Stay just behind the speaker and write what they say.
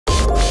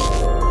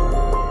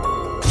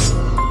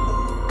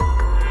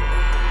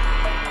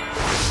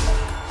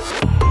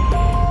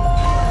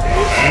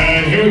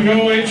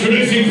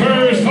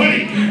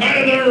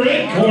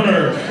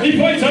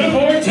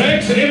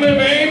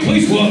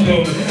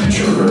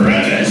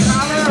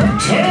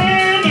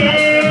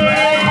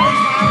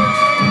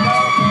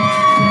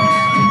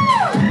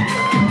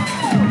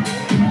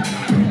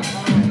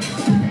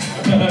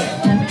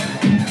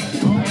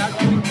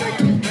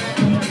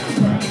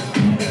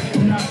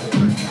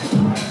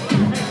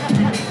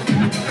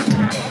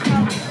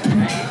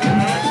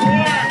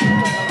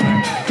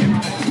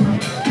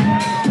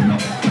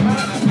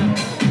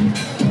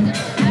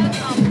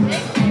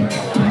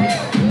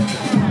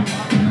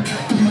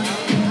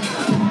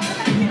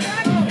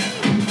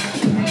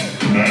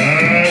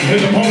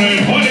his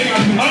opponent, fighting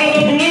out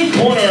of the blue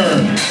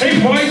corner.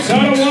 He fights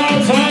out of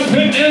Wild Side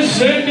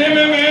Fitness and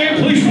MMA.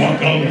 Please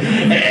welcome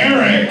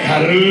Eric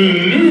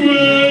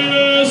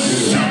Lewis.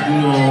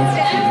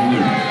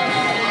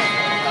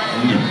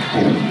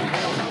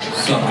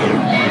 Sucker.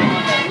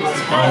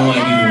 I don't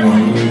like either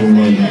one.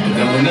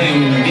 Got my name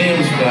in the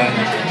game spot.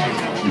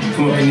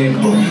 Fucking there.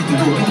 Oh, you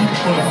can go.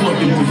 What the fuck?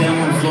 You put down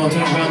on the floor,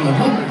 turn around like,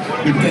 what?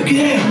 You're like,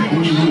 yeah.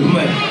 I'm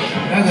like,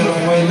 I got on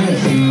white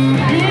list. I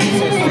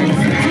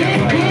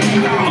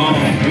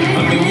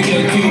mean, we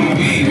got Cuban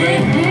weed,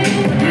 right?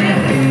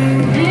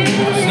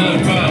 It's not a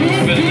problem.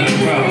 It's really not a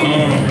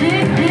problem.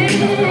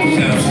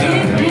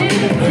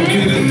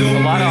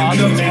 A lot of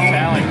awesome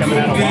talent coming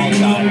out of Wild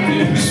Side.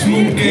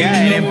 Yeah,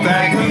 and in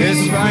fact, this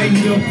fight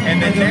and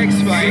the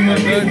next fight are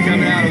both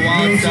coming out of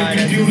Wild Side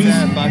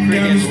SSF. I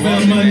freaking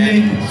love it,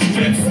 man.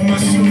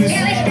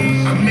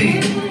 I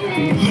made it.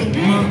 Look,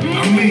 man, I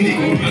made it.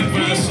 I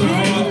grind so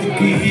hard to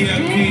be here, I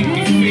can't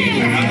be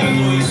faded. I got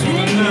lawyers on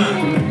the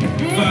line.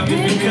 5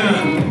 different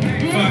kinds,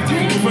 5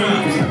 different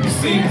crimes.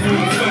 Same 45,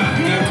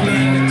 got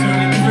client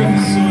attorney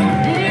Trevez, so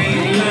I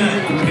ain't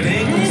lying. But I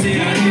ain't gonna say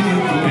I did it,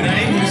 and I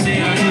ain't gonna say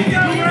I did it. I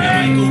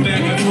might go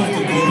back and forth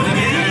to go, but I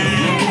ain't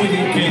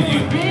can you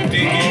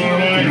dig it? All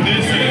right,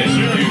 this is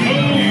your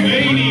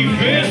co-main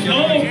event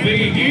of the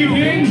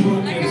evening.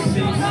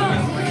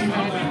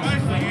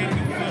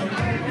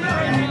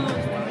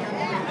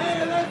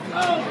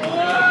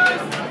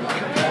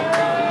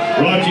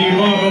 Brought to you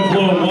by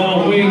Buffalo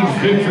Wild Wings,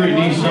 Victory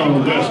Nissan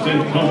West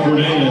End Comfort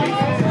Inn.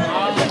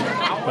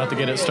 About to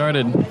get it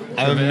started.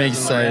 I'm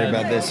excited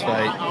about this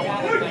fight.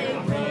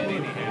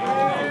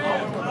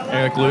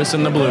 Eric Lewis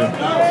in the blue. I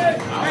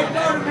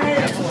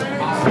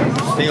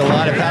think a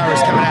lot of power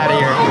is coming out of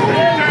here.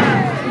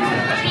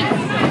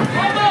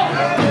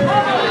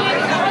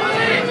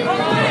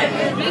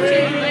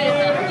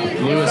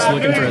 Lewis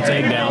looking for a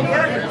takedown.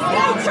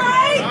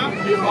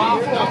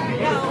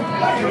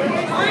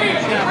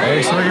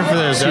 Eric's looking for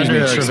those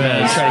underhooks,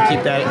 man. He's trying to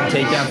keep that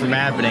takedown from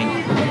happening.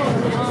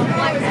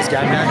 He's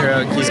got an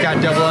underhook. He's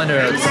got double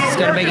underhooks. He's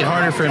got to make it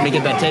harder for him to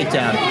get that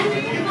takedown.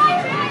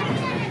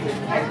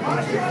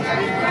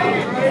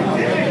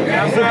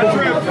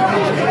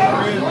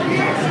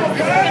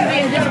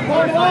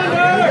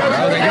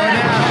 Oh, they go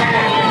now.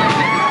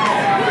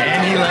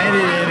 And he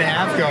landed it in a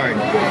half guard.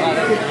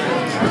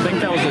 I think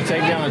that was a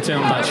takedown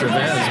attempt by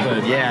Trevez,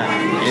 but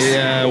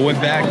yeah, it went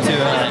back to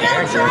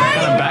Eric.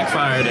 Kind of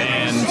backfired,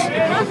 and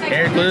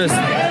Eric Lewis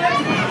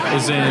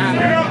is in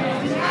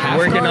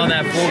working on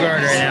that full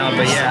guard right now,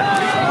 but yeah.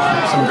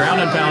 Some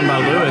ground and pound by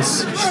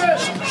Lewis.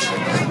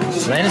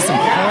 Landed some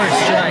hard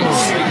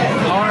strikes.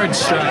 Hard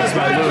strikes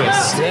by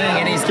Lewis. Dang,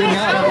 and he's getting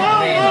up.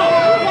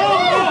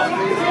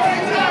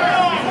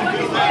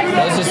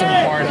 Those are some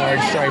hard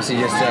strikes he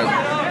just took.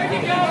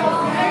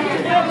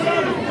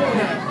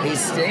 He's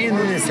staying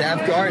in his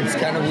half guard. It's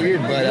kind of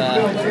weird, but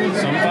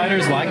some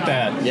fighters like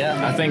that.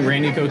 Yeah. I think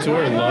Randy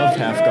Couture loved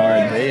half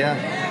guard. Yeah.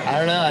 I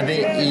don't know. I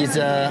think he's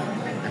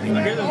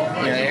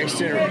Eric's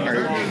doing,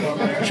 or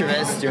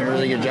Trevez is doing a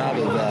really good job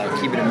of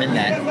keeping him in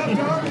that.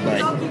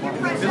 But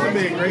this would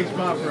be a great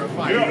spot for a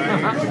fight.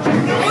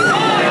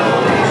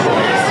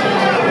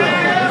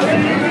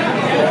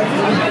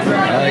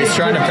 He's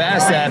trying to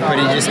pass that, but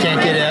he just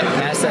can't get it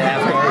past that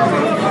half guard.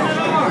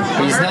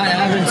 He's not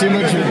having too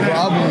much of a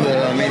problem,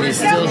 though. I mean, he's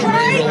still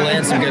able to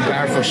land some good,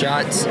 powerful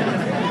shots.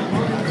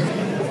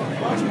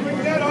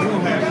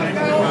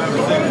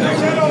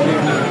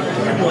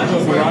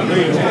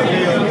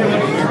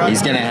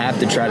 He's going to have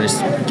to try to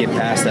get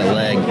past that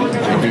leg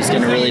if he's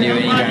going to really do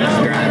any kind of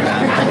ground and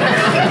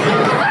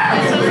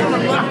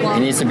pound. He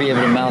needs to be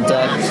able to mount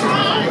up. Trevez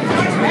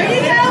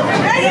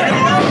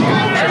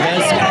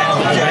is going to have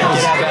to try to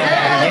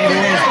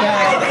get out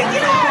that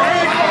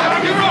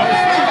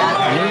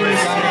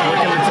Lewis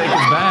looking to take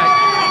his back.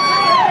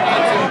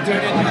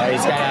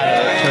 He's got out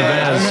of Trevez.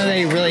 I don't know that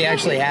he really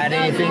actually had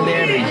anything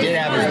there, but he did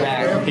have his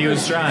back. He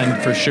was trying,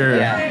 for sure.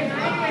 Yeah.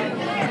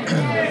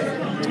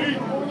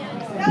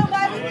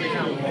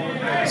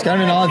 It's kind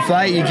of an odd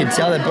fight. You can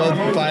tell that both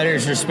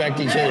fighters respect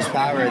each other's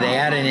power. They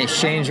had an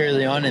exchange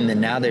early on, and then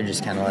now they're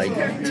just kind of like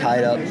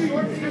tied up.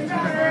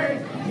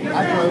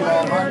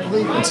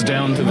 It's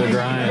down to the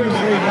grind.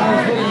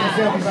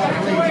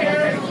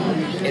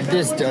 If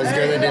this does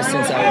go the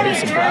distance, I would be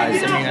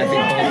surprised. I mean, I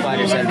think both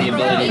fighters have the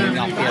ability to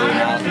knock the other one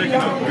out.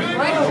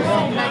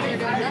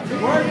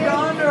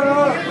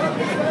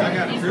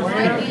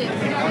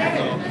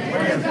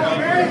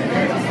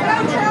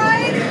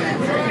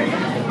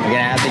 We're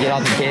going to have to get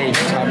off the cage.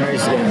 Todd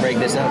is going to break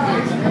this up.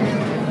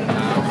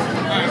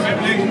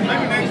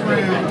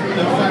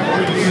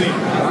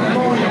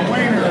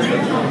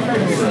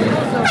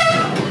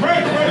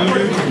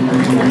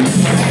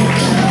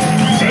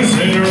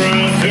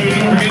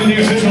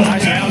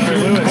 Touchdown for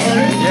Lewis.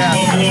 Yeah.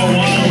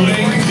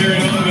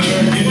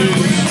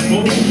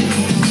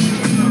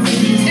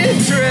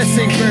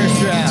 Interesting first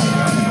round.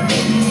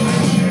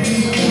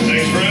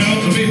 Next round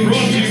will be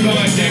brought to you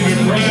by David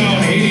Brown,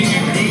 Heating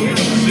and Cooling,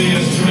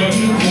 CS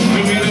Productions,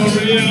 Camino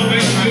Real,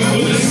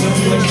 Mexico.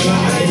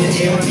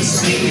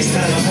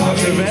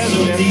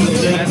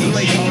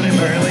 definitely caught him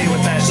early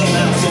with that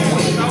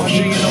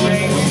punching in the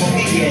ring.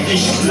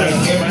 But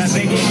I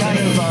think he kind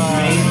of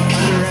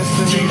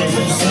underestimated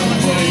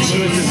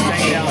Lewis's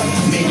takedown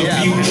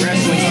and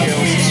wrestling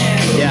skills.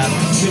 Yeah.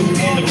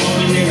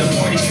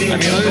 I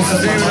mean, Lewis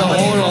was able to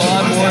hold a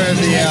lot more of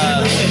the,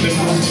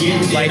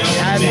 like,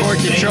 had more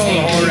control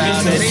the whole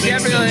round. And he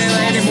definitely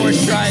landed more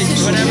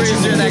strikes. Whenever he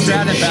was doing that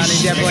ground and pound,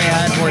 he definitely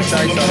had more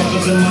strikes on him.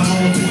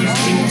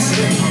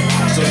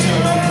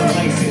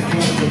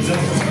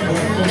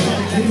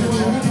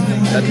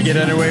 About to get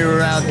underway with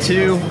round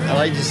 2. I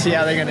like to see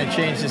how they're going to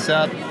change this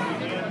up.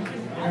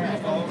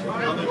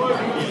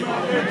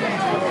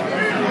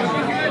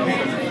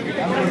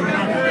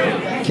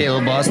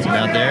 Caleb Boston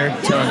out there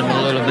telling him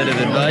a little bit of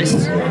advice.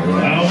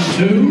 Round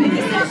 2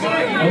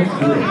 of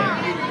 3.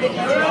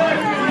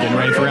 Getting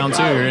ready for round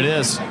 2. Here it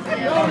is.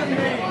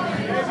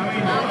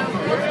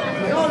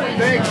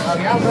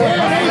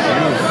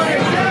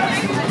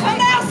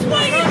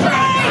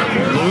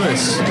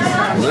 Lewis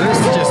Lewis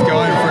just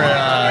going for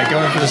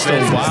the just a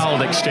fences.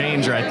 wild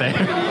exchange right there.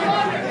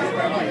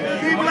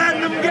 Keep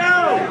letting them go.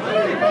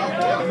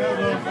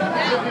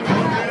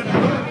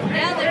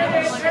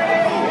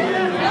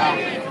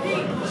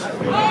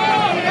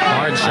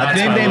 Hard shots I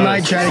think by they Lewis.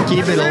 might try to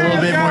keep it a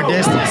little bit more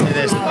distance to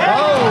this. Oh!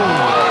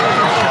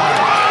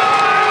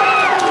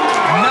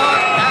 Not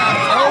out.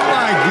 Oh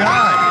my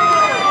God.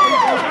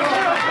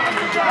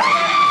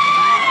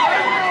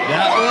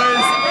 That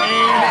was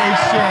a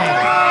shame.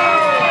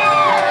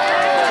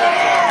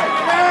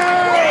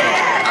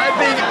 I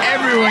think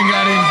everyone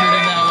got injured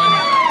in that one.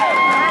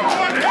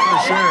 For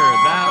sure.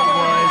 That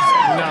was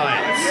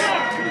nuts.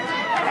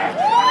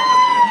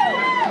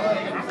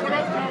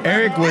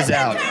 Eric was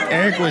out.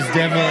 Eric was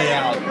definitely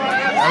out.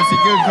 That was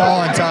a good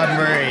call on Todd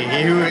Murray,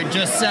 who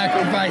just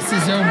sacrificed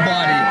his own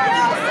body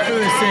for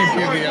the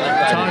safety of the other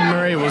fighter. Todd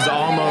Murray was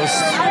almost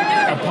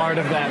a part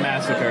of that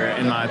massacre,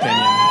 in my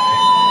opinion.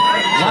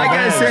 Like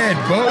I Trevez. said,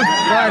 both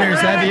fighters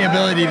had the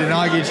ability to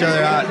knock each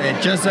other out, and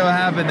it just so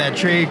happened that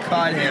Trey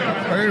caught him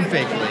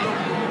perfectly.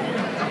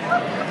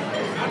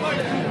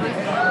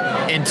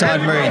 And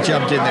Todd Murray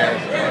jumped in there,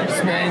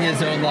 sparing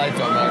his own life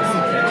almost.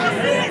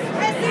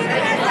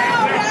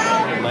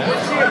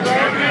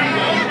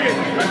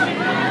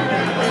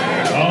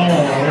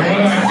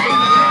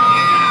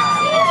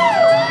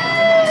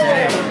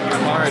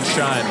 Hard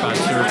shot by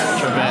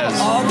Trevez.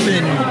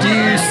 Often do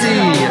you see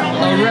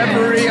a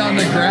referee on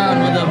the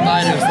ground with a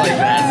minus like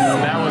that?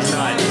 That was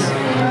nuts.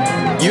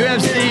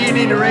 UFC, you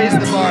need to raise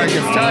the bar,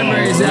 because Todd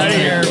Murray's out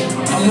here.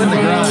 I'm with the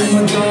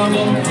grind.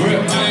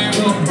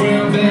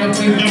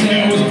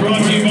 That was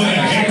brought to you by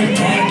Bearcatt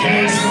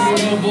Podcast.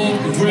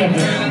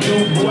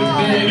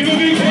 You will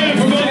be glad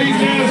for both these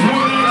guys.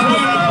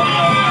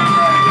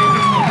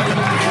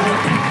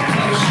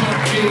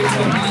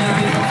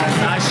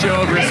 Nice show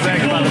of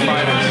respect by the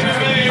fighters.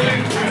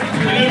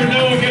 You never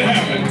know what can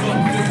happen.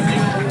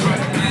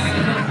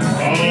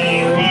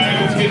 All right,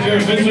 let's get your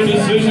official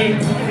decision.